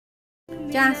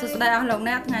Cha số đây ở lồng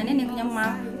nát ngày nên nhưng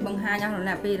mà bằng hai nhau lồng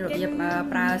nát vì rồi việc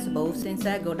pra sbu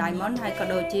sensei go diamond hay có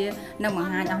đôi chia nâng bằng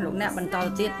hai nhau lồng nát bằng tàu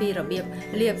tiết vì rồi việc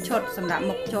liệp chốt sầm đạm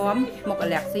một chóm một ở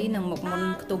lẹt xí nâng một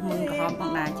môn tu môn của họ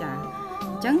bằng đà trà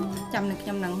trắng trăm nâng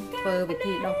trăm nâng phơ vị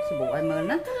thi đọc sbu ai mơn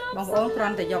á bằng ôn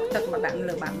còn để dọc tật mà bạn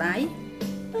lừa bạn đáy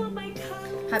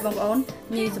hai bằng ôn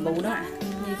như sbu đó ạ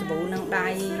như sbu nâng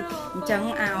đai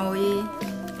trắng ao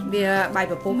bia bài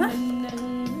bờ phú á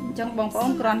trong bóng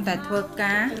bóng còn tại thưa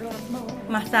cá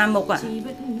massage một ạ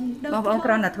bóng bóng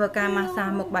còn là thưa cá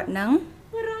massage một bạn nắng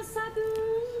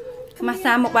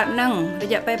massage một bạn nắng bây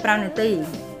giờ phải brown tì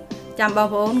chăm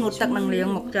bóng bóng ngụt tật năng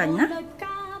lượng một trận á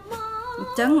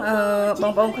chẳng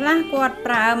bóng bóng khác quạt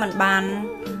pra mình bàn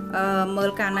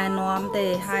mơ cả này nóm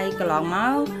để hay cả lỏng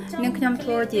máu nhưng nhằm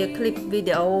thua chỉ clip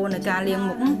video này cả liền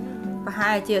một và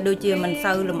hai chia đôi chia mình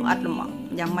sâu lùm ắt lùm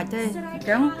dạng mạch thế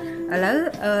chẳng lỡ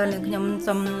nhầm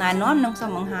xong này nó nông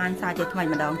xong bằng hai xài chỉ mày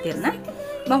mà đòn tiền á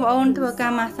bông ôn thua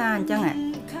ca massage chẳng ạ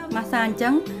massage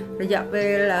chẳng rồi giờ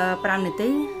về là pram này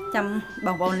tí chăm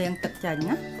bông ôn liền tập chành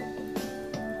á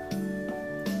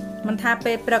mình tha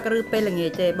pe prakru pe là nghề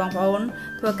chế bông ôn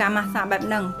thua ca massage bẹp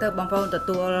nâng từ bông ôn từ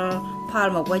tua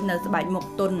phal một quanh nơi bảy một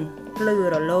tuần lừa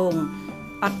rồi luôn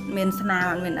ắt miền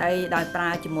Nam miền ấy đòi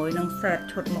pra chỉ mối nâng sệt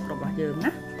chốt một rồi bỏ giường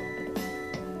á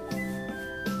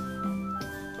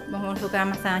bông ôn thua ca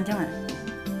massage chẳng ạ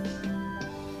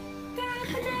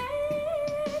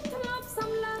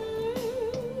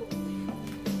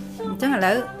chẳng là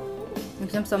lỡ mình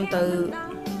chăm xong từ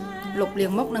lục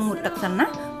liền mốc nâng một đặc sẵn á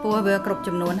cô vừa cột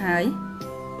chùm nôn hái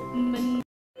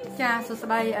cha số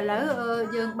đây ở lỡ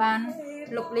dương ban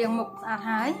lục liền một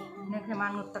hái nên khi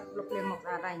mang một tập lục liền một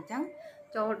đành trắng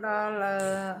cho đó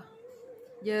là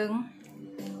dương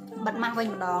bật mang với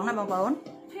một đòn là bao vốn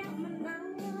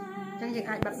chẳng dừng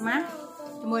ai bật mát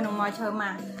cho môi nồng mòi chờ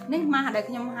mà nếu mà để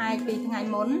nhom hai vì ngày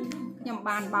muốn nhom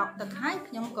bàn bọc tập hai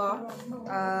nhom có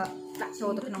đặt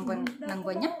số tập nồng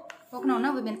vinh nhé lúc nào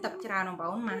nó về bên tập trà nồng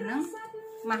bóng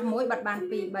mà mỗi bật bàn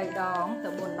pì bảy đòn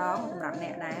từ buồn đó làm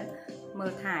mẹ đá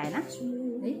mờ thải nè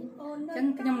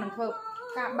chẳng nhom nồng phượng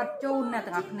cả bật chôn là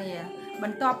từng này bật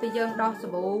to bây giờ đo sờ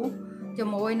bố cho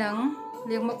môi nắng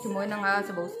liên mốc cho môi nắng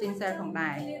sờ bố tin xe phòng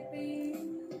đài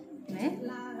nè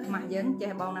mặt dân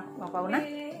che bông nè bông nè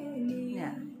nè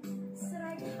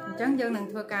chẳng dân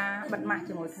đừng thưa ca bật mặt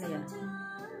cho môi này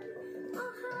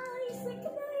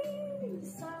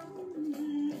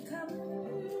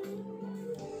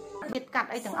biết cắt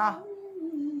ấy từng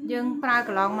dương prai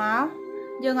cả lòng máu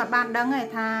dương ở ban đắng này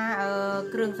tha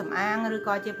kêu sầm an rồi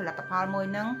coi chơi phải là tập hòn môi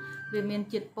nắng vì miền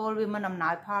chít pol vì mình nằm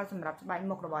nói pol sầmรับbảy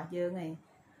một rồi bỏ dương này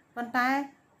con tay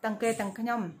tầng kê tầng khơi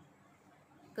nhom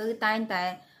cứ tay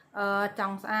tại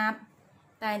trong sáp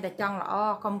tay tại trong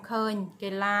là không khơi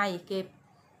cây lai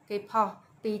cây po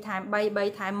pi tham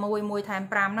bay tham môi tham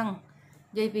pram nâng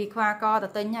dây vì khoa co tập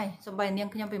tính này xong bài niên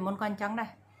khơi nhom vì môn con trắng đây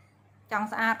trong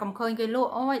sáp không khơi cây lúa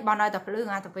ôi bọn này tập lưỡi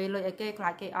tập về lưỡi cây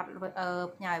lại cây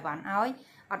nhài ván áo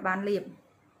ọt bàn liệp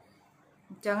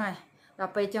chẳng này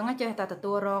đọc về chẳng chơi ta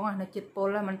tua rong nó chít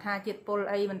pol là mình tha chít pol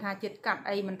ấy mình tha chít cắt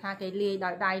ấy mình tha cái ly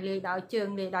đòi ly đòi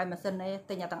chương ly đòi mà xin ấy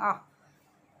từ nhà tầng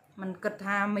mình cất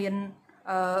tha miền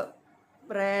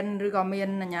brand rồi còn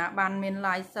miền nhà ban miền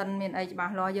lai sân miền ấy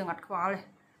bà lo dương ngặt khó này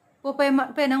cô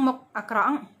pe năng mộc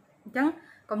cõng chẳng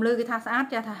còn lư cái tha sát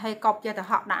cho tha hay cọp cho tha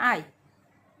họ đã ai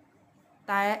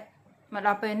tại mà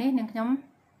đọc về ní nên nhóm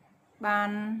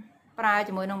ban prai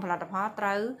cho môi nông phật hóa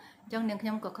trứ chân nên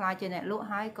nhom có khai trên này lúa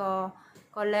hái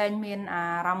có lên miền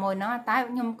ra môi nó tái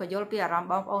nhom có vô bia làm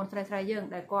bom ôn say dương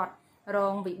đại quạt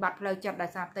rong bị bật lời chặt đại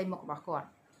sạp tây một bạc quạt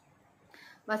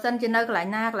và sân trên nơi lại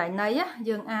na lại nấy á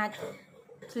dương a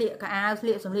lịa cả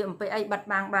lịa sủng lịa một ấy bật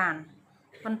bang bàn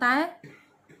con tái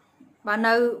bà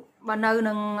nâu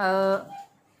nâng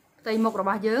tây một rồi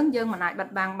bà dương mà lại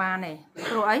bật bang bàn này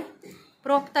rồi ấy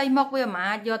pro tây một với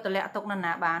mà do từ lẹ tục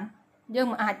nè bán dương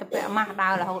mà ai tập vẽ má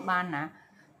đào là hột ban nè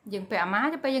dương vẽ má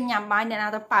cho bây giờ nhằm bài này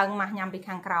nào tập bằng mà nhằm bị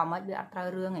khang cào mới bị ắt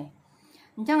rơi rương này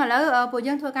chắc là lỡ bộ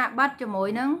dương thua cả bắt cho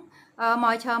mỗi nắng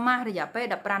mọi chờ má rồi giờ bây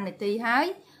đập ram này tí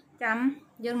hái chăm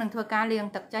dương đừng thua ca liền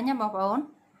tập trái nhá bọc ổn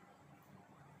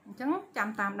chẳng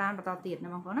chăm tam đan và tao tiệt nè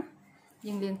bọc ổn á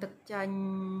dương liền tập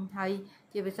tranh hay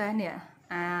chỉ về xe nè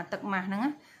tập mà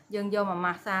nắng dương vô mà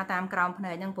mặt xa tam cào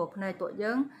này nhân phục này tội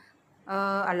dương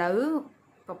lỡ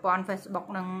còn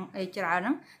Facebook năng ai trả nó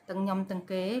từng nhom từng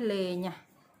kế lê nha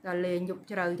rồi lê nhục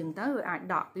trời từng tới rồi ai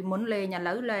đọ vì muốn lê nhà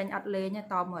lớn lên ắt lê nha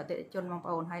to mở tệ chôn mong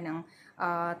ồn hay năng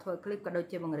thôi clip có đôi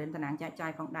chơi bằng người đến tận nạn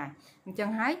trai phòng đài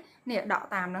chân hái nè đọ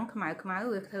tam nắng khmái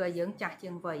người thời dưỡng chặt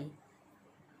chân vậy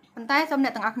con tay xong nè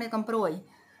tầng ác này còn rồi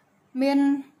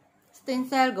miền Stain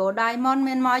Cell Gold Diamond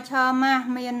មាន moisture mask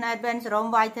មាន Advanced Serum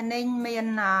Whitening មាន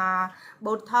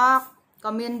Botox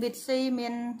ក៏មាន Vitamin C មា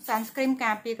ន sunscreen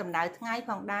ការពារកម្ដៅថ្ងៃ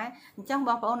ផងដែរអញ្ចឹងប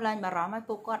ងប្អូនលែងបារម្ភឲ្យ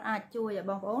ពួកគាត់អាចជួយឲ្យ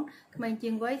បងប្អូនក្មេងជា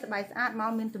ងវ័យស្បែកស្អាតម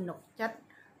កមានទំនុកចិត្ត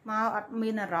មកអត់មា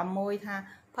នអារម្មណ៍មួយថា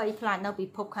ភ័យខ្លាចនៅពិ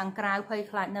ភពខាងក្រៅភ័យ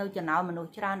ខ្លាចនៅចំណោមមនុស្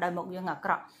សច្រើនដោយមុខយើងអាក្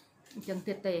រក់អញ្ចឹង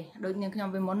ទៀតទេដូចនាងខ្ញុំ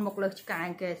ពីមុនមុខលើឆ្កែ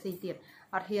គេស៊ីទៀត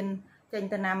អត់ហ៊ានចេញ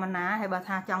ទៅណាមកណាហើយបើ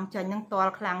ថាចង់ចេញហ្នឹងទា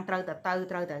ល់ខ្លាំងត្រូវ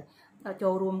ទៅចូ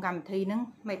លរួមកម្មវិធីហ្នឹង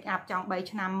make up ចង់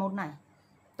3ឆ្នាំមុនហើយ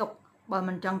ទុកបើ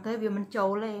មិនចង់ទេវាមិនចូល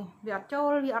ទេវាអត់ចូ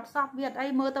លវាអត់សោះវាអត់អី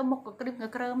មើលទៅមុខក៏ក្រិបក៏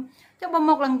ក្រើមអញ្ចឹងបើ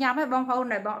មុខឡើងយ៉ាប់ហើយបងប្អូន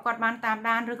ដែលគាត់បានតាម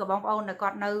ដានឬក៏បងប្អូនដែលគា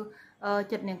ត់នៅ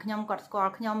ចិត្តនាងខ្ញុំគាត់ស្គា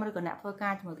ល់ខ្ញុំឬក៏អ្នកធ្វើកា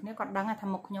រជាមួយគ្នាគាត់ដឹងថា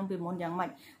មុខខ្ញុំពីមុនយ៉ាងម៉េច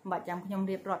មិនបាច់ចាំខ្ញុំ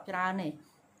រៀបរាប់ច្រើនទេ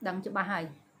ដឹងច្បាស់ហើយ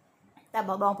តែ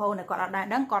បើបងប្អូនដែលគាត់អត់ដែរ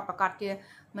ដឹងគាត់ប្រកាសជា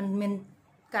មិនមាន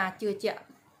ការជឿជាក់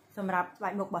សម្រាប់ស្បែ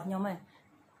កមុខរបស់ខ្ញុំទេ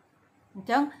អញ្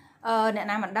ចឹងអ្នក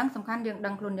ណាមិនដឹងសំខាន់យើងដឹ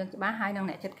ងខ្លួនយើងច្បាស់ហើយនឹង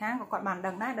អ្នកចិត្តខាងក៏គាត់បាន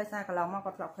ដឹងដែរដោយសារកន្លងមក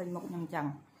គាត់ធ្លាប់ឃើញមុខខ្ញុំអញ្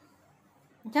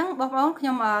ចឹងបងប្អូនខ្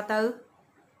ញុំទៅ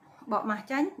បកម៉ាស់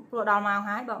ចាញ់ព្រោះដល់ម៉ោង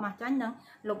ហើយបកម៉ាស់ចាញ់នឹង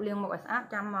លុបលាងមុខឲ្យស្អាត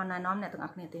ចាំមកណែនាំអ្នកទាំងអ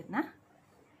ស់គ្នាទៀតណា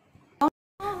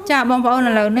ចាបងប្អូន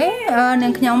ឥឡូវនេះនា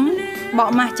ងខ្ញុំបក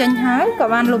ម៉ាស់ចាញ់ហើយក៏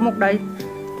បានលុបមុខដោយ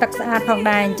ទឹកស្អាតផង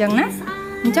ដែរអញ្ចឹងណា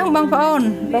អញ្ចឹងបងប្អូន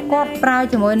បើគាត់ប្រើ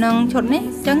ជាមួយនឹងឈុតនេះ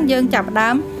អញ្ចឹងយើងចាប់ដើ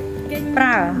មប្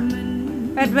រើ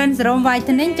Advanced Serum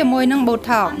Whitening ជាមួយនឹង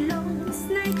Botox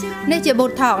នេះជា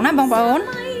Botox ណាបងប្អូន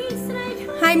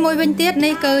ហើយមួយវិញទៀត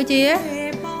នេះគឺជា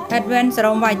Advanced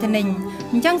Serum Whitening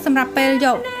អញ្ចឹងសម្រាប់ពេលយ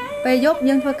ប់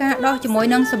យើងធ្វើការដោះជាមួយ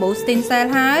នឹងសាប៊ូ Stain Cell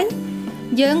ហើយ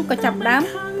យើងក៏ចាប់ដើម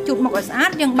ជូតមុខឲ្យស្អាត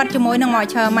យើងបិទជាមួយនឹង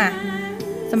Moisture Mask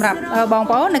សម្រាប់បង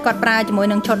ប្អូនដែលគាត់ប្រើជាមួយ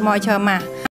នឹងឈុត Moisture Mask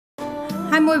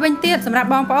ហើយមួយវិញទៀតសម្រាប់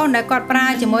បងប្អូនដែលគាត់ប្រើ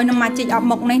ជាមួយនឹង Magic អប់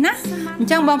មុខនេះណាអញ្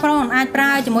ចឹងបងប្អូនអាចប្រើ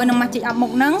ជាមួយនឹង Magic អប់មុ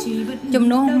ខហ្នឹងជំ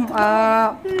នួស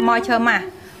Moisture Mask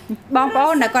បងប្អូ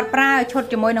នដែលគាត់ប្រើឈុត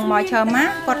ជាមួយនឹង Moisture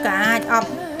Mask គាត់ក៏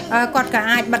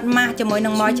អាចបិទ mask ជាមួយនឹ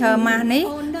ង Moisture Mask នេះ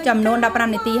ចំនួន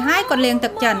15នាទីហើយគាត់លាងទឹ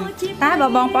កចិនតែបើ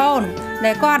បងប្អូន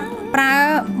ដែលគាត់ប្រើ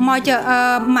Moisture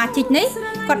Magic នេះ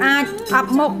គាត់អាចអ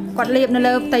ប់មុខគាត់លាបនៅ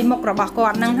លើផ្ទៃមុខរបស់គា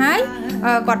ត់ហ្នឹងហើយ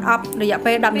គាត់អប់រយៈ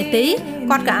ពេល10នាទី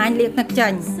គាត់ក៏អាចលាងទឹកចេ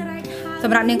ញស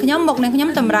ម្រាប់នាងខ្ញុំមុខនាងខ្ញុំ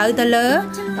តម្រូវទៅលើ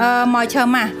Moisture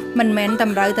Mask មិនមែនត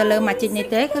ម្រូវទៅលើ Magic នេះ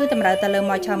ទេគឺតម្រូវទៅលើ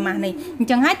Moisture Mask នេះអញ្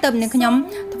ចឹងហើយទើបនាងខ្ញុំ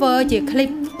ធ្វើជា clip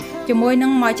ជាមួយនឹ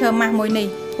ង Moisture Mask មួយនេះ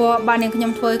ព្រោះបើនាងខ្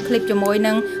ញុំធ្វើ clip ជាមួយ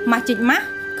នឹង Magic Mask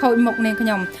ខូចមុខនាងខ្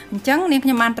ញុំអញ្ចឹងនាងខ្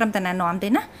ញុំបានត្រឹមតែណែនាំទេ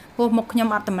ណាព្រោះមុខខ្ញុំ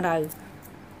អត់តម្រូវ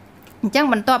អញ្ចឹង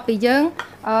បន្ទាប់ពីយើង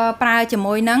ប្រើជា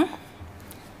មួយនឹង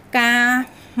ការ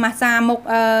ម៉ាសាមុខ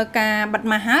ការបិទ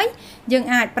ម៉ាស់ហើយយើង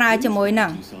អាចប្រើជាមួយនឹ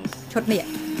ងឈុតនេះ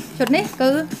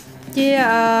គឺជា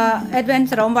Advanced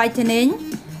Serum Whitening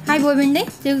ហើយមួយវិញនេះ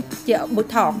គឺជា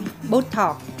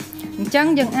Botox អញ្ចឹង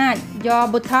យើងអាចយក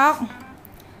Botox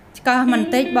ឆ្កឹះបន្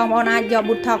តិចបងប្អូនអាចយក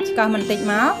Botox ឆ្កឹះបន្តិច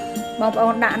មកបងប្អូ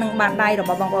នដាក់នឹងបាតដៃរប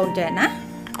ស់បងប្អូនចេះណា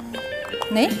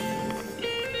នេះ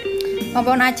បង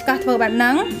ប្អូនអាចឆ្កឹះធ្វើបែបហ្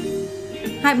នឹង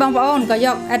ហើយបងប្អូនក៏យ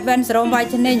ក Advanced Serum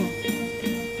Whitening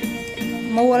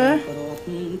មូល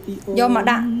យកមក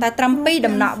ដាក់តែត្រឹម2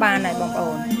ដំណក់បានហើយបងប្អូ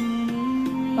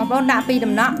នដាក់2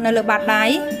ដំណក់នៅលើបាតដៃ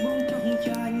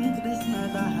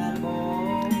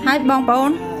ហើយបងប្អូ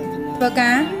នធ្វើកា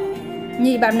រ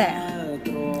ញីបែបនេះ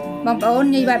បងប្អូន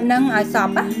ញីបែបហ្នឹងឲ្យស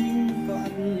ព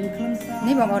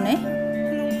នេះបងប្អូននេះ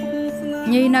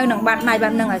ញីនៅនឹងបាតដៃបែ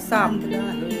បហ្នឹងឲ្យស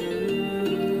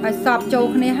ពចូល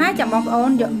គ្នាហើយចាំបងប្អូ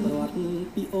នយក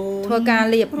ធ្វើការ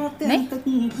លាប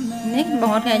នេះបង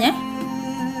ប្អូនឃើញទេ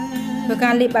ធ្វើកា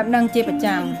រលាបបែបហ្នឹងជាប្រ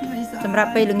ចាំសម្រាប់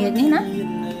ពេលល្ងាចនេះណា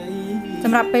ស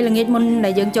ម្រាប់ពេលល្ងាចមុនដែ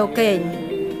លយើងចូលគេង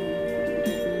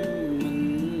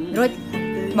រួច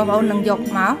បងប្អូននឹងយក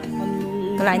មក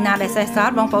កន្លែងណាដែលសេះស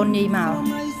ល់បងប្អូនញីមក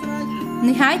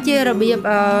នេះហើយជារបៀប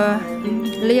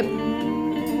លាប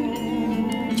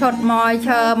ឈុត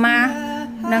Moisture Mask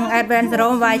និង Advanced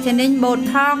Serum Whitening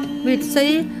Botox Vitamin C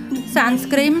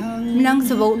Sunscreen និង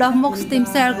សាប៊ូដោះមុខ Stain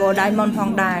Cell Gold Diamond ផង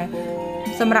ដែរ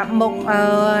សម្រាប់មុខ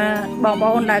បងប្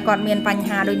អូនដែលគាត់មានបញ្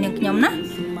ហាដូចនាងខ្ញុំណា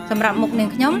សម្រាប់មុខនាង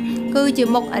ខ្ញុំគឺជា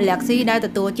មុខ allergy ដែលទ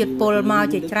ទួលជាតិពុលមក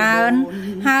ជាច្រើន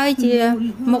ហើយជា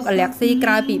មុខ allergy ក្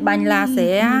រោយពីបាញ់ឡាសេ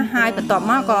ហើយបន្ទាប់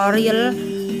មកក៏រៀល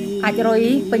អាចរុយ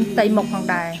ពេញផ្ទៃមុខផង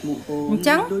ដែរអញ្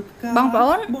ចឹងបងប្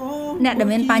អូនអ្នកដែល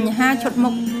មានបញ្ហាឈុតមុ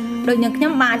ខដូចនាងខ្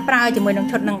ញុំអាចប្រើជាមួយនឹង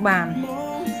ឈុតនឹងបាន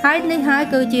ហើយនេះហើយ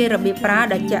គឺជារបៀបប្រើ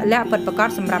ដែលជាក់លាក់ពិតប្រាកដ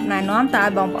សម្រាប់ណែនាំតើឲ្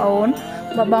យបងប្អូន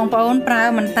បើបងប្អូនប្រើ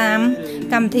មិនតាម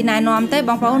កម្មវិធីណែនាំទេ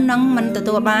បងប្អូននឹងមិនទ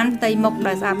ទួលបានផ្ទៃមុខ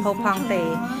ដែលស្អាតផូរផង់ទេ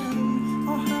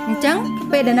អញ្ចឹង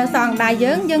ពេលដែលនៅសងដៃ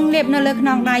យើងលាបនៅលើខ្ន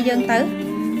ងដៃយើងទៅ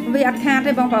វាអត់ខាត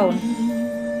ទេបងប្អូន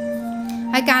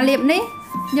ហើយការលាបនេះ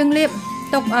យើងលាប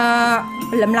ទុក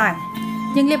ព្រលឹមឡើង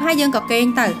យើងលាបឲ្យយើងក៏គេង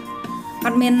ទៅអ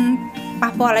ត់មាន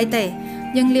ប៉ះពាល់អីទេ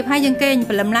យើងលាបឲ្យយើងគេង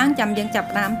ព្រលឹមឡើងចាំយើងចាប់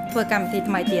ផ្ដើមធ្វើកម្មវិធី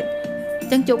ថ្មីទៀតអ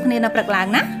ញ្ចឹងជួបគ្នានៅព្រឹកឡើង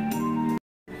ណា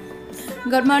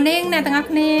Good morning អ្នកទាំងអស់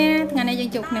គ្នាថ្ងៃនេះយើង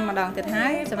ជួបគ្នាម្ដងទៀតហើ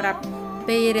យសម្រាប់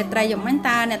ពេលរាត្រីយប់មិញ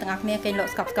តើអ្នកទាំងអស់គ្នាគេងល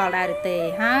ក់ស្កប់ស្កល់ដែរឬទេ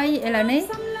ហើយឥឡូវនេះ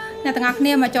អ្នកទាំងអស់គ្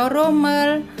នាមកចូលរួមមើល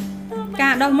កា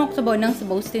រដោះមុខជាមួយនឹងសា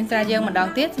ប៊ូ Skin Cell យើងម្ដង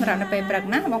ទៀតសម្រាប់នៅពេលព្រឹក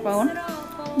ណាបងប្អូន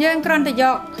យើងគ្រាន់តែយ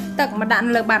កទឹកមកដាក់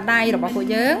លើបាតដៃរបស់ពួក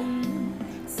យើង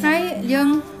ហើយយើង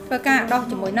ធ្វើការដោះ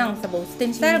ជាមួយនឹងសាប៊ូ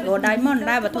Skin Cell Gold Diamond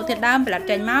ដែលវត្ថុធាតុដើមផលិត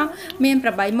ចេញមកមាន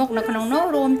8មុខនៅក្នុងនោះ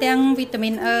រួមទាំងវីតាមី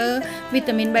ន E វី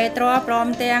តាមីន B3 ព្រម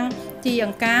ទាំងជីអ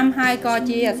ង្កាមហើយក៏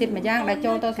ជាអាស៊ីតម្យ៉ាងដែល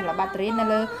ចូលទៅសម្រាប់បាក់តេរី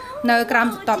នៅក្រោម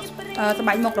ស្តុបស្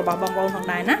បែកមុខរបស់បងប្អូនផង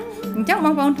ដែរណាអញ្ចឹងប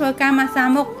ងប្អូនធ្វើការម៉ាស្សា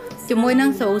មុខជាមួយនឹង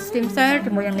សាប៊ូ Skin Cell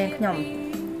ជាមួយនឹងនាងខ្ញុំ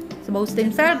សាប៊ូ Skin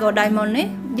Cell Gold Diamond នេះ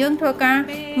យើងធ្វើការ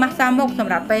ម៉ាស្សាមុខស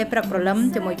ម្រាប់ពេលព្រឹកព្រលឹម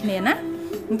ជាមួយគ្នាណា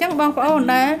អញ្ចឹងបងប្អូន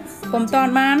ដែលពុំទា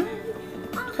ន់បាន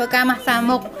ធ្វើការម៉ាស្សា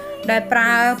មុខដែលប្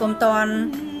រើពុំទាន់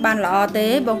បានល្អទេ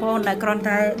បងប្អូនដែលគ្រាន់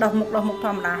តែដោះមុខធ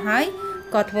ម្មតាហើយ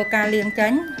ក៏ធ្វើការលាងចា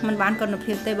ញ់มันបានគុណ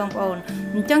ភាពទេបងប្អូន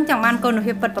អញ្ចឹងចង់បានគុណ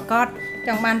ភាពពិតប្រាកដច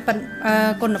ង់បាន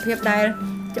គុណភាពដែល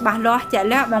ច្បាស់លាស់ជាក់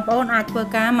លាក់បងប្អូនអាចធ្វើ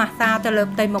ការម៉ាស្សាទៅលើ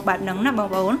ផ្ទៃមុខបែបហ្នឹងណាបង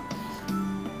ប្អូន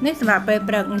នេះសម្រាប់ពេល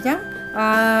ព្រឹកអញ្ចឹង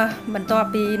បន្ទាប់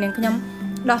ពីនាងខ្ញុំ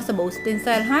ដោះសាប៊ូ Skin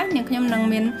Cell ហើយនាងខ្ញុំនឹង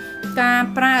មានការ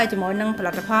ប្រើជាមួយនឹងផ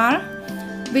លិតផល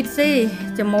VC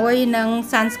ជាមួយនឹង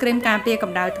Sunscreen ការពារក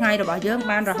ម្ដៅថ្ងៃរបស់យើង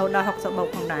បានរហូតដល់60បូក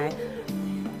ផងដែរ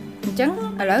អញ្ចឹង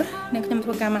ឥឡូវនាងខ្ញុំធ្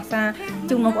វើការម៉ាស្សា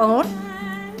ជូនបងប្អូន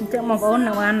អញ្ចឹងបងប្អូន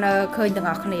នៅបានឃើញទាំង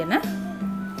អស់គ្នាណា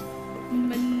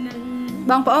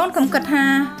បងប្អូនកុំគិតថា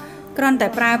គ្រាន់តែ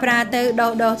ប្រើទៅ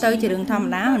ដោះទៅជារឿងធម្ម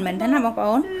តាមិនមែនទេណាបងប្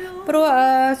អូនព្រោះ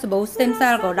សាប៊ូ Skin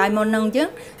Cell Gold Diamond នឹង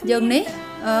យើងនេះ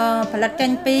ផលិតចេ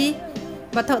ញពី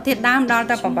វត្ថុធាតុដើមដល់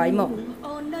តែ8មុខ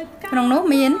ក្នុងនោះ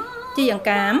មានជីអង្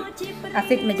កាមអា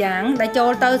ស៊ីតម្យ៉ាងដែលចូ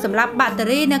លទៅសម្រាប់បាក់តេ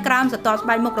រីនៅក្រោមស្រទាប់ស្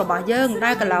បែកមុខរបស់យើង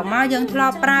ដែលកន្លងមកយើងធ្លា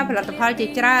ប់ប្រើផលិតផលជា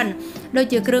ច្រើនដូច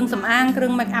ជាគ្រឿងសម្អាងគ្រឿ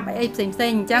ង make up អីផ្សេងៗ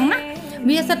អញ្ចឹងណា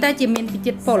វាសិតតែជាមាន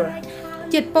ជាតិពុល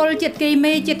ជាតិគី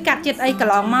មីជាតិកាត់ជាតិអីក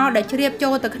ន្លងមកដែលជ្រាបចូ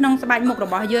លទៅក្នុងស្បែកមុខរ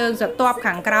បស់យើងស្រទាប់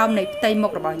ខាងក្រោមនៃផ្ទៃមុ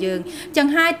ខរបស់យើងអញ្ចឹង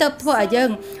ហើយទើបធ្វើឲ្យយើង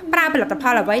ប្រើផលិតផ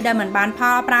លអ្វីដែលមិនបានផ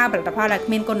លប្រើផលិតផលដែល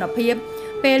គ្មានគុណភាព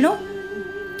ពេលនោះ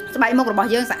ស្បែកមុខរបស់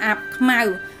យើងស្អាតខ្មៅ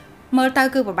មើលទៅ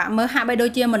គឺពិបាកមើលហាក់បីដូច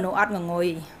ជាមនុស្សអត់ងងុយ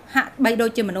ហាក់បីដូច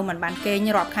ជាមនុស្សមិនបានគេង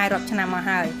រាប់ខែរាប់ឆ្នាំមក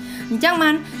ហើយអញ្ចឹងបា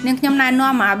ននាងខ្ញុំណែ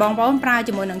នាំឲ្យបងប្អូនប្រើ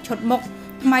ជាមួយនឹងឈុតមុខ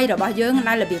ថ្មីរបស់យើង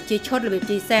ដែលរបៀបជាឈុតរបៀប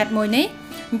ជាសេតមួយនេះ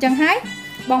អញ្ចឹងហើយ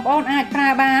បងប្អូនអាចប្រើ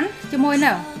បានជាមួយ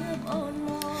នឹង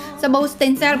សាប៊ូ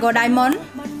Skin Cell Gold Diamond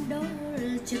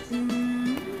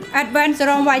Advanced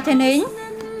Serum Whitening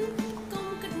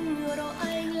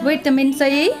Vitamin C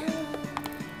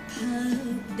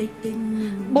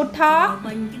Botox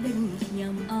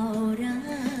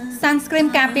Sunscreen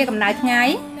ការពារកម្ដៅថ្ងៃ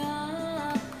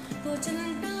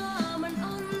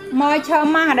Moisture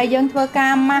Mask ដែលយើងធ្វើកា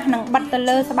រម៉ាស់នឹងបិទទៅ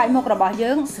លើស្បែកមុខរបស់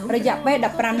យើងរយៈពេល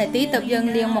15នាទីទើបយើង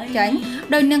លាងមុខចេញ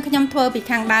ដោយនាងខ្ញុំធ្វើពី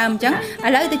ខាងដើមអញ្ចឹងឥ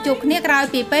ឡូវទៅជួបគ្នាក្រោយ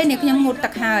ពីពេលនាងខ្ញុំងូតទឹ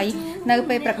កហើយនៅ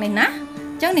ពេលព្រឹកនេះណា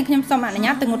អញ្ចឹងនាងខ្ញុំសូមអនុញ្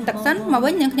ញាតទៅងូតទឹកសិនមកវិ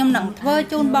ញនាងខ្ញុំនឹងធ្វើ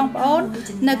ជូនបងប្អូន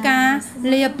នៅការ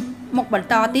លាបមុខបន្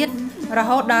តទៀតរ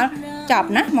ហូតដល់ចប់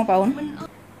ណាបងប្អូន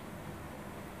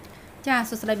ចា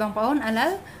សួស្តីបងប្អូនឥឡូ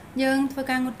វយើងធ្វើ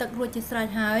ការងូតទឹករួចជាស្រេច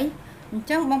ហើយអញ្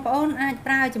ចឹងបងប្អូនអាច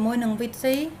ប្រើជាមួយនឹង VC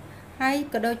ហើយ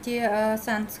ក៏ដូចជា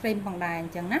Sunscreen ផងដែរអ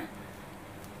ញ្ចឹងណា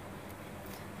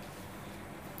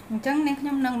អញ្ចឹងនាងខ្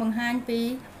ញុំនឹងបង្ហាញពី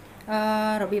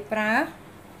របៀបប្រើ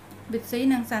VC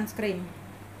និង Sunscreen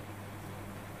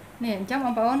នេះអញ្ចឹងប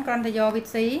ងប្អូនគ្រាន់តែយក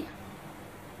VC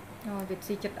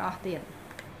ចិត្តអស់ទៀត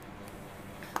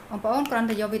បងប្អូនគ្រាន់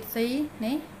តែយក VC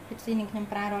នេះ VC នាងខ្ញុំ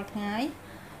ប្រើរាល់ថ្ងៃ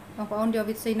បងប្អូនយក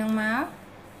VC នឹងមក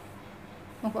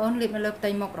បងប្អូនលាបនៅលើផ្ទៃ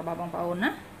មុខរបស់បងប្អូន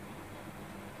ណា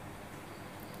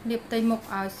លាបផ្ទៃមុខ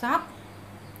ឲ្យសព្វ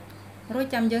រួច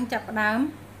ចាំយើងចាប់ផ្ដើម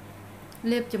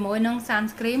លាបជាមួយនឹង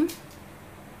Sunscreen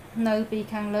នៅពី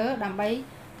ខាងលើដើម្បី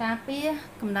ការពារ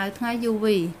កម្ដៅថ្ងៃ UV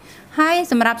ហើយ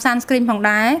សម្រាប់ Sunscreen ផង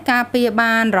ដែរការពារ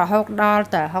បានរហូតដល់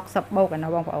តែ60បូកឯណា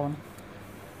បងប្អូន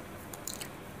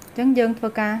អញ្ចឹងយើងធ្វើ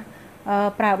ការ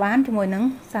ប្រើបានជាមួយនឹង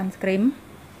Sunscreen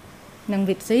និង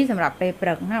VC សម្រាប់ពេលព្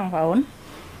រឹកណាបងប្អូន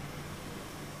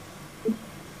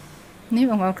នេះ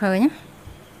បងប្អូនឃើញណា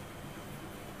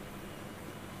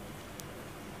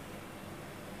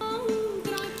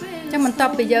ចាំបន្ទា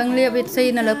ប់ពីយើងលាប VC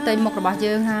នៅលើផ្ទៃមុខរបស់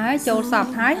យើងហើយចូលសព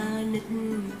ហើយ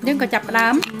យើងក៏ចាប់ផ្ដើ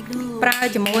មប្រើ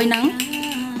ជាមួយនឹង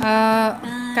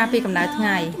ការពារកម្ដៅថ្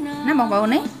ងៃណាបងប្អូន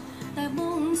នេះ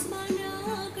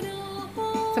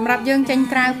សម្រាប់យើងចេញ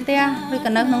ក្រៅផ្ទះឬក៏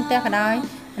នៅក្នុងផ្ទះក៏ដោយ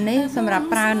នេះសម្រាប់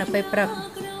ប្រើនៅពេលព្រឹក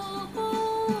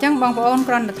អញ្ចឹងបងប្អូន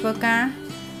គ្រាន់តែធ្វើការ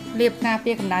លាបការ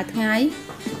ពារកម្ដៅថ្ងៃ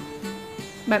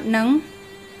បែបហ្នឹង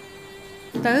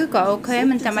ទៅក៏អូខេ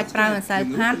មិនចាំបាច់ប្រើម្សៅ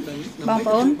ផាត់បង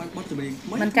ប្អូន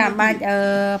មិនចាំបាច់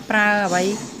ប្រើអ្វី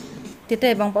ទៀតទេ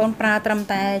បងប្អូនប្រើត្រឹម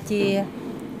តែជា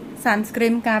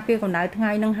sunscreen ការពារកម្ដៅថ្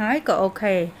ងៃនឹងហើយក៏អូ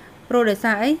ខេព្រោះដោយ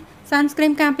សារអី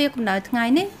sunscreen ការពារកម្ដៅថ្ងៃ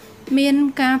នេះមាន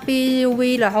ការពារ UV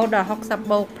រហូតដល់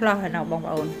60 បូក plus ហើយណាបង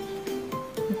ប្អូន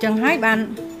អញ្ចឹងហើយបាន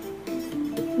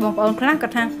បងប្អូនខ្លះក៏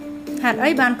ថាហេតុអី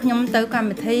បានខ្ញុំទៅកម្ម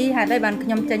វិធីហេតុអីបានខ្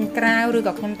ញុំចេញក្រៅឬ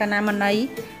ក៏ខ្ញុំតាណាមណី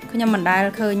ខ្ញុំមិនដែល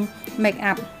ឃើញ make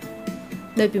up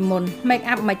ដូចពីមុន make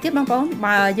up មិនទៀតបងប្អូន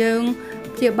បើយើង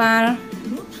ព្យាបាល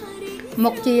មុ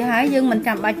ខជាហើយយើងមិន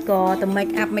ចាំបាច់ក៏ទៅ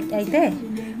make up មិនអីទេ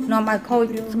នាំឲ្យខូច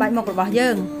ស្បែកមុខរបស់យើ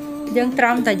ងត្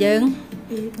រឹមតែយើង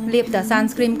លាបតែ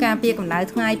sunscreen ការពារកម្ដៅ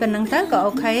ថ្ងៃប៉ុណ្ណឹងទៅក៏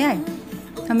អូខេហើយ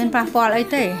ถ้าមានប៉ះពាល់អី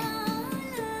ទេ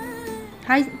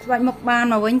ហើយស្បែកមុខបាន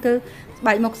មកវិញគឺស្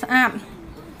បែកមុខស្អាត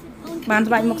បាន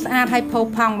ស្បែកមុខស្អាតហើយផូរ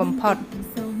ផង់បំផុត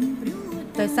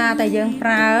ដោយសារតែយើងប្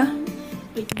រើ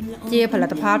ជាផលិ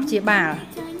តផលព្យាបាល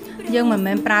យើងមិន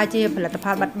មែនប្រើជាផលិតផ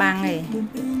លបាត់បាំងទេ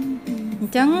អ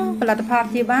ញ្ចឹងផលិតផល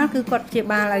ព្យាបាលគឺគាត់ព្យា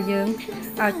បាលឲ្យយើង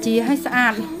ឲ្យជាឲ្យស្អា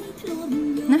ត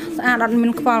ណាស្អាតអត់មា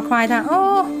នខ្វល់ខ្វាយថាអូ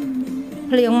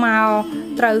ភ្លៀងមក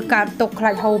ត្រូវកើតទុកខ្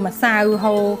លាច់ហូរម្សៅ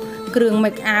ហូរគ្រឿង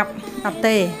make up អត់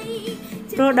ទេ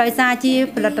ព្រោះដោយសារជា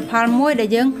ផលិតផលមួយដែល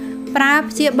យើងប្រើ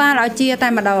ព្យាបាលឲ្យជាតែ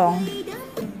ម្ដង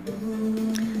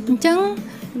អញ្ចឹង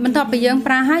បន្ទាប់ពីយើង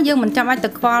ប្រើហើយយើងមិនចាំបាច់ទៅ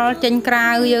ខ្វល់ចេញក្រៅ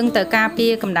យើងទៅការពា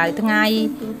រកម្ដៅថ្ងៃ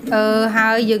ហើ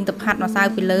យយើងទៅផាត់ម្សៅ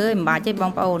ពីលើមិនបាច់ទេប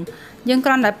ងប្អូនយើងគ្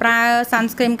រាន់តែប្រើ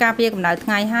sunscreen ការពារកម្ដៅថ្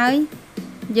ងៃហើយ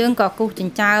យើងក៏គូសចិ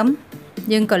ញ្ចើម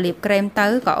យើងក៏លាបក្រែមទៅ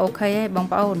ក៏អូខេហើយបង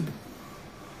ប្អូន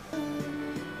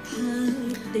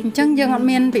អញ្ចឹងយើងអត់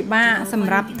មានពិបាកស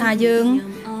ម្រាប់ថាយើង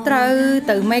ត្រូវ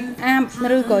ទៅ make up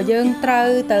ឬក៏យើងត្រូវ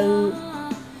ទៅ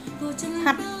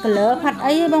ហាត់ color ហាត់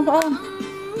អីបងប្អូន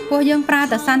ព្រោះយើងប្រើ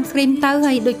តែ sunscreen ទៅ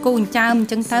ហើយដូចគូចិញ្ចើមអ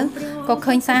ញ្ចឹងទៅក៏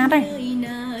ឃើញស្អាតដែរ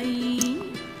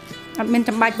អត់មាន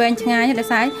ចាំបាច់វែងឆ្ងាយដោយ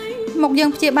សារមុខយើង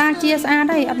ព្យាបាលជាស្អាត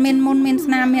ហើយអត់មានមុនមាន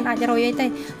ស្នាមមានអាចរុយអីទេ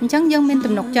អញ្ចឹងយើងមាន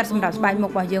ទំនុកចិត្តសម្រាប់ស្បែកមុ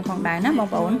ខរបស់យើងផងដែរណាបង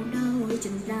ប្អូន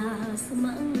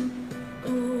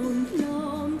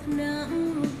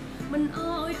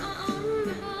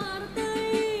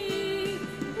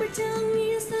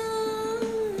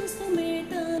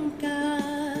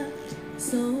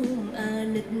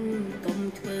កុំ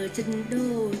ធ្វើចិត្តដូ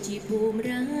ចជាភូមិ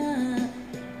រា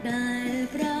ដែល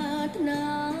ប្រាថ្នា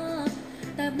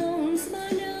តែបងស្មា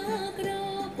នក្រ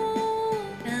ព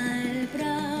ដែលប្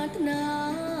រាថ្នា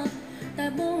តែ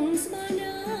បងស្មាន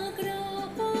ក្រ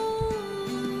ព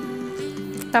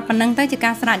តែប៉ុណ្្នឹងទៅជា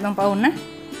ការស្រេចបងប្អូនណា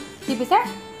ទីពិសេស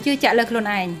ជឿជាក់លើខ្លួ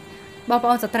នឯងបងប្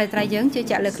អូនស្ត្រីយើងជឿ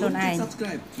ជាក់លើខ្លួនឯង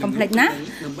កុំភ្លេចណា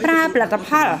ប្រើផលិតផ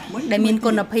លដែលមាន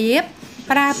គុណភាព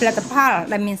ប្រើផលិតផល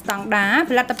ដែលមានស្តង់ដារ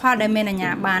ផលិតផលដែលមានអាជ្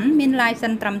ញាប័ណ្ណមាន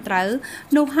license ត្រឹមត្រូវ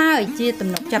នោះហើយជាទំ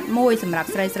នុកចិត្តមួយសម្រាប់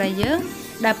ស្រីយើង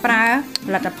ដែលប្រើផ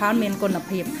លិតផលមានគុណ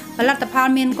ភាពផលិតផល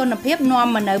មានគុណភាពនាំ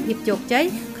មកនូវភាពជោគជ័យ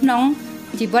ក្នុង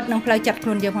ជីវិតនិងផ្លូវចិត្តខ្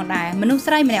លួនយើងផងដែរមនុស្ស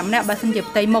ស្រីម្នាក់បើសិនជា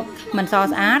ផ្ទៃមុខមិនស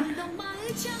ស្អាត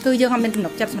គឺយើងអត់មានទំនុ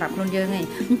កចិត្តសម្រាប់ខ្លួនយើងទេ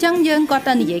អញ្ចឹងយើងក៏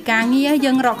ទៅនិយាយការងារ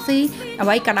យើងរកស៊ីអ្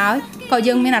វីក៏ដោយក៏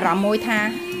យើងមានអារម្មណ៍មួយថា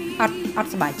អត់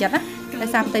សប្បាយចិត្តណាដោយ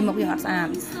សារផ្ទៃមុខយើងអត់ស្អាត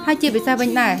ហើយជាពិសេសវិញ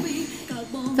ដែរ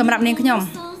សម្រាប់នាងខ្ញុំ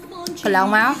កន្លង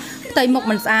មកផ្ទៃមុខ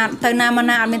មិនស្អាតទៅណាមក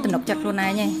ណាអត់មានទំនុកចិត្តខ្លួនឯ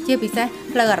ងទេជាពិសេស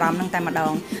ផ្លូវអារម្មណ៍នឹងតែម្ដ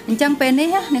ងអញ្ចឹងពេលនេះ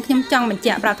នាងខ្ញុំចង់បញ្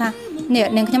ជាក់ប្រាប់ថានេះ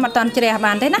នាងខ្ញុំអត់តន់ជ្រះ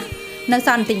បានទេណានៅស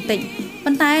ល់បន្តិច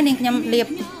ប៉ុន្តែនាងខ្ញុំលាប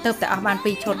ទៅតែអស់បាន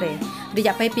2ឈុតទេរ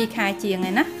យៈពេល2ខែជាង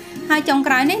ហើយណាហើយចុង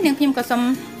ក្រោយនេះនាងខ្ញុំក៏សូម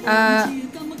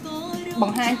ប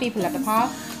ង្ហាញពីផលិតផល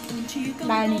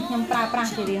ដែលនាងខ្ញុំប្រើប្រាស់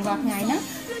ជារៀងរាល់ថ្ងៃណា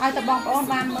ឲ្យតែបងប្អូន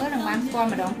បានមើលនិងបានស្គាល់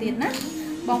ម្ដងទៀតណា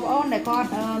បងប្អូនដែលគាត់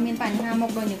មានបញ្ហាមុខ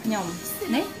ដូចnhưខ្ញុំ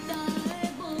នេះ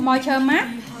Moisture Mask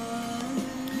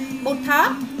Botox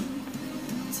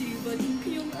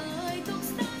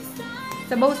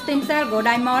សាប៊ូ Stem Cell Gold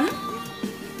Diamond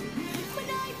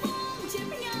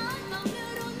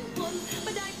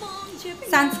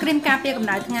Sunscreen ការពារកម្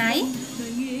ដៅថ្ងៃ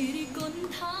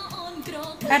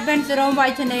Advanced Serum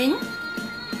Whitening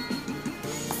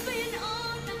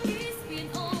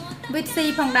វិតស៊ី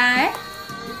ផងដែរ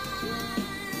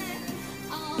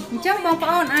អញ្ចឹងបងប្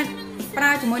អូនអាចប្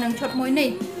រើជាមួយនឹងឈុតមួយនេះ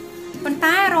ប៉ុន្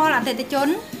តែរាល់អតិថិជន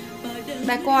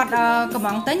ដែលគាត់កំ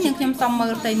ងទិញយើងខ្ញុំសុំមើ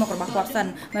លផ្ទៃមុខរបស់គាត់សិន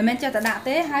មិនមែនចេះតែដាក់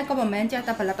ទេហើយក៏មិនមែនចេះ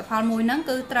តែផលិតផលមួយហ្នឹង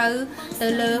គឺត្រូវទៅ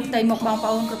លើផ្ទៃមុខបងប្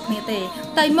អូនគ្រប់គ្នាទេ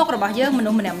ផ្ទៃមុខរបស់យើងមនុ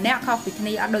ស្សម្នាក់ខុសពីគ្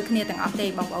នាអត់ដូចគ្នាទាំងអស់ទេ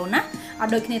បងប្អូនណាអ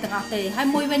ត់ដូចគ្នាទាំងអស់ទេហើយ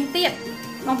មួយវិញទៀត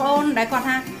បងប្អូនដែលគាត់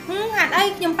ថាហេតុអី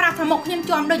ខ្ញុំប្រាប់ថាមុខខ្ញុំ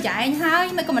ជាប់ដូចឯងហើយ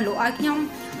មិនក៏មិនលក់ឲ្យខ្ញុំ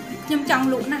ចង់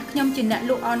លក់ណាស់ខ្ញុំជាអ្នក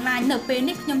លក់អនឡាញនៅពេល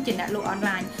នេះខ្ញុំជាអ្នកលក់អន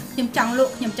ឡាញខ្ញុំ ខ្ញុំចង់ល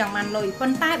ក់ខ្ញុំចង់បានលុយប៉ុ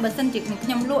ន្តែបើសិនជាខ្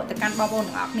ញុំលក់ទៅកាន់បងប្អូន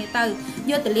ទាំងអស់គ្នាទៅ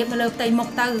យកទៅលាបនៅលើផ្ទៃមុខ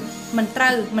ទៅមិនត្រូ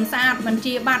វមិនស្អាតមិន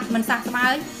ជាបាត់មិនសះស្បើ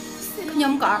យខ្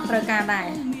ញុំក៏អត់ត្រូវការដែរ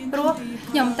ព្រោះ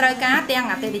ខ្ញុំត្រូវការទាំង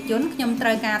អតិថិជនខ្ញុំត្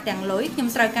រូវការទាំងលុយខ្ញុំ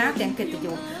ត្រូវការទាំងកិត្តិយ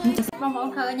សបងប្អូន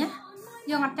ឃើញណា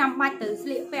យើងអត់ចាំបាច់ទៅស្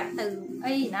លៀកពាក់ទៅ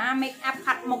អីណា make up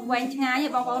ផាត់មុខវែងឆ្ងាយទេ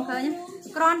បងប្អូនឃើញ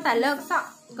គ្រាន់តែលើកសក់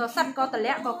ក៏សិតក៏តម្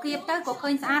លាក់ក៏គៀបទៅក៏ឃើ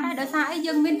ញស្អាតហើយដោយសារអី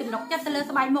យើងមានទំនុកចិត្តទៅលើ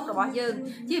ស្បែកមុខរបស់យើង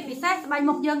ជាពិសេសស្បែក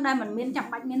មុខយើងដែលមិនមានចាំ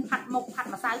បាច់មានផាត់មុខផាត់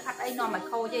ម្សៅផាត់អីនាំឲ្យ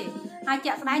ខូចទេហើយ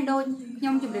ជាក់ស្ដែងដូចខ្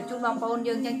ញុំជម្រាបជូនបងប្អូន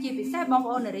យើងចឹងជាពិសេសបង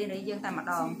ប្អូននារីយើងតែម្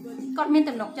ដងគាត់មាន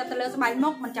ទំនុកចិត្តទៅលើស្បែកមុ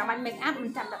ខមិនចាំបាច់ make up មិ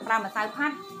នចាំបាច់ប្រើម្សៅផា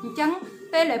ត់អញ្ចឹង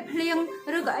ពេលដែលភ្លៀង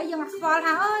ឬក៏អីយើងអត់ស្គាល់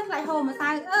ថាអើយខ្លាចហូរម្សៅ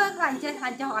ខ្លាចចេះខ្លា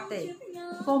ចចោះអត់ទេ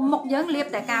ព្រោះមុខយើងលាប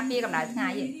តែការពារកម្ដៅថ្ងៃ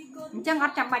ទេអញ្ចឹងអ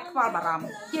ត់ចាំបាច់ខ្វល់បារម្ភ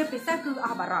ជាពិសេសគឺអ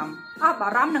ស់បារម្ភ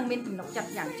នឹងមានទំនុកចិត្ត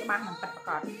យ៉ាងច្បាស់និងពិតប្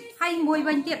រាកដហើយមួយ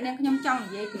វិញទៀតនាងខ្ញុំចង់និ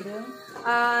យាយពីរឿង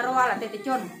រាល់អតិថិជ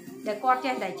នដែលគាត់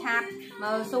ចេះតែឆាត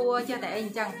មើលសួរចេះតែអីអ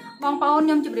ញ្ចឹងបងប្អូនខ្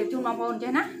ញុំជម្រាបជូនបងប្អូន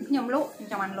ចេះណាខ្ញុំលក់ខ្ញុំ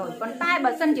ចង់បានលុយប៉ុន្តែ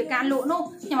បើសិនជាការលក់នោះ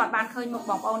ខ្ញុំអត់បានឃើញមុខ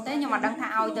បងប្អូនទេខ្ញុំអត់ដឹងថា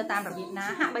ឲ្យទៅតាមរបៀបណា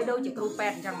ហាក់បីដូចជាគ្រូពេ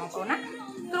ទ្យអញ្ចឹងបងប្អូនណា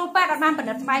គ្រូពេទ្យអត់បានពិ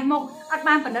និត្យស្បែកមុខអត់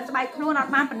បានពិនិត្យស្បែកខ្លួនអ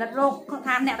ត់បានពិនិត្យរោគ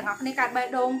ថាអ្នកទាំងអស់គ្នាកើតបេះ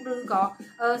ដូងឬក៏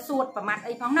សួតប្រមាត់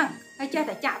អីផងហ្នឹងហើយចេះ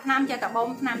តែចាក់ថ្នាំចេះតែបូម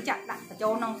ថ្នាំចាក់ដាក់បញ្ចូ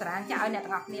លក្នុងសារ៉ាចាក់ឲ្យអ្នក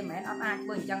ទាំងអស់គ្នាមិនមែនអត់អាចធ្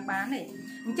វើអញ្ចឹងបានទេ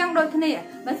អញ្ចឹងដូចគ្នា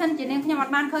បើសិនជានាងខ្ញុំអ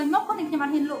ត់បានឃើញមុខក៏នាងខ្ញុំអ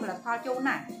ត់ហ៊ានលក់ផលិតផលជូន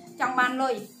ដែរចង់បានលុ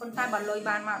យប៉ុន្តែបើលុយ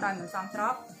បានមកដោយមិនសមស្រ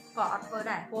បក៏អត់ធ្វើ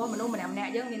ដែរព្រោះមនុស្សម្នា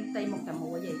ក់យើងមានផ្ទៃមុខតែ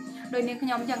មួយទេដោយនាងខ្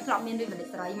ញុំអញ្ចឹងធ្លាប់មានវិបត្តិ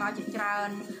ស្រីមកជាច្រើន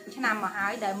ឆ្នាំមកហើ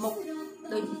យដែលមុខ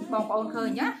ដូចបងប្អូនឃើញ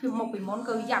ណាគឺមុខពីមុន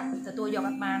គឺយ៉ាប់ទទួលយក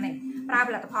អត់បានទេប្រើផ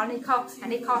លិតផលនេះខុសអា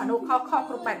នេះខុសអានោះខុស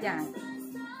គ្រប់បែបយ៉ាង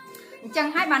អញ្ចឹង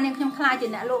ហើយបាននាងខ្ញុំខ្លាចជា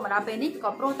អ្នកលក់មកដល់ពេលនេះក៏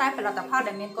ព្រោះតែផលិតផល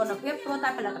ដែលមានគុណភាពព្រោះតែ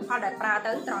ផលិតផលដែលប្រើ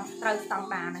ទៅត្រូវស្តង់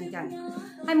ដារហ្នឹងអញ្ចឹង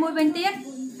ហើយមួយវិញទៀត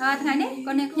ថ្ងៃនេះ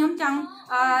ក៏នាងខ្ញុំចង់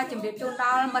ជម្រាបជូនដ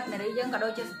ល់មិត្តនារីយើងក៏ដូ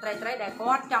ចជាស្ត្រីដែល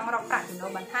គាត់ចង់រកប្រាក់ចំណូ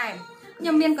លបន្ថែមខ្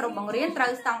ញុំមានក្រុមបង្រៀនត្រូ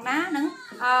វស្តង់ដារនិង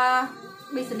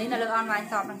business នៅលើ online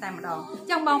shop ហ្នឹងតែម្ដងអញ្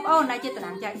ចឹងបងប្អូនដែលជាតំ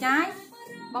ណាងចែកចាយ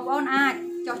បងប្អូនអាច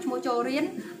ចុះឈ្មោះចូលរៀន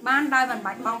បានដោយមិន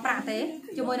បាច់បង់ប្រាក់ទេ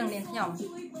ជាមួយនឹងនាងខ្ញុំ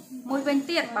មួយវិញ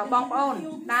ទៀតបើបងប្អូន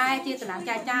ដែលជាតំណាង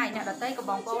ចែកចាយអ្នកដទៃក៏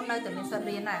បងប្អូននៅតែមានសិទ្ធិ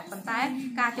រៀនដែរប៉ុន្តែ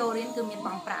ការចូលរៀនគឺមានប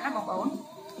ង់ប្រាក់ណាបងប្អូន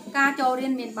ការចូលរៀ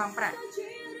នមានបង់ប្រាក់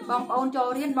បងប្អូនចូល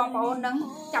រៀនបងប្អូននឹង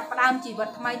ចាប់ផ្ដើមជីវិត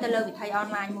ថ្មីទៅលើវិថីអន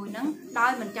ឡាញមួយហ្នឹងដោ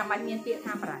យមិនចាំបាច់មានពាក្យ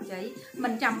ថាបរាជ័យមិ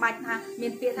នចាំបាច់ថាមា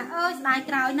នពាក្យថាស្ដាយ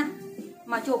ក្រោយណា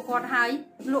មកជួបគាត់ហើយ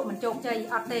លក់មិនជោគជ័យ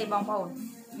អត់ទេបងប្អូន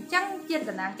អញ្ចឹងជា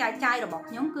តំណាងចែកចាយរបស់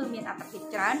ខ្ញុំគឺមានអត្ថប្រយោជ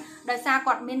ន៍ច្រើនដោយសារ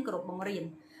គាត់មានក្រុមបង្រៀន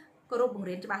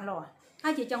ច្បាស់លាស់ហើ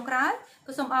យជាចុងក្រោយ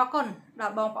ក៏សូមអរគុណដ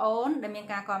ល់បងប្អូនដែលមាន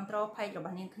ការគាំទ្រ page រប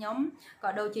ស់នាងខ្ញុំក៏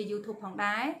ដូចជា YouTube ផង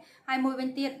ដែរហើយមួយវិញ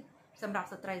ទៀតសម្រាប់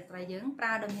ស្ត្រីយើងប្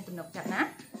រើដោយមានទំនុកចិត្តណា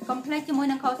កុំភ្លេចជាមួយ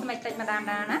នឹង cosmetic ម្ដង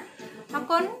ណាអរ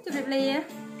គុណជម្រាបលា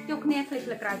ជួបគ្នាคลิป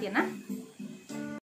ក្រោយទៀតណា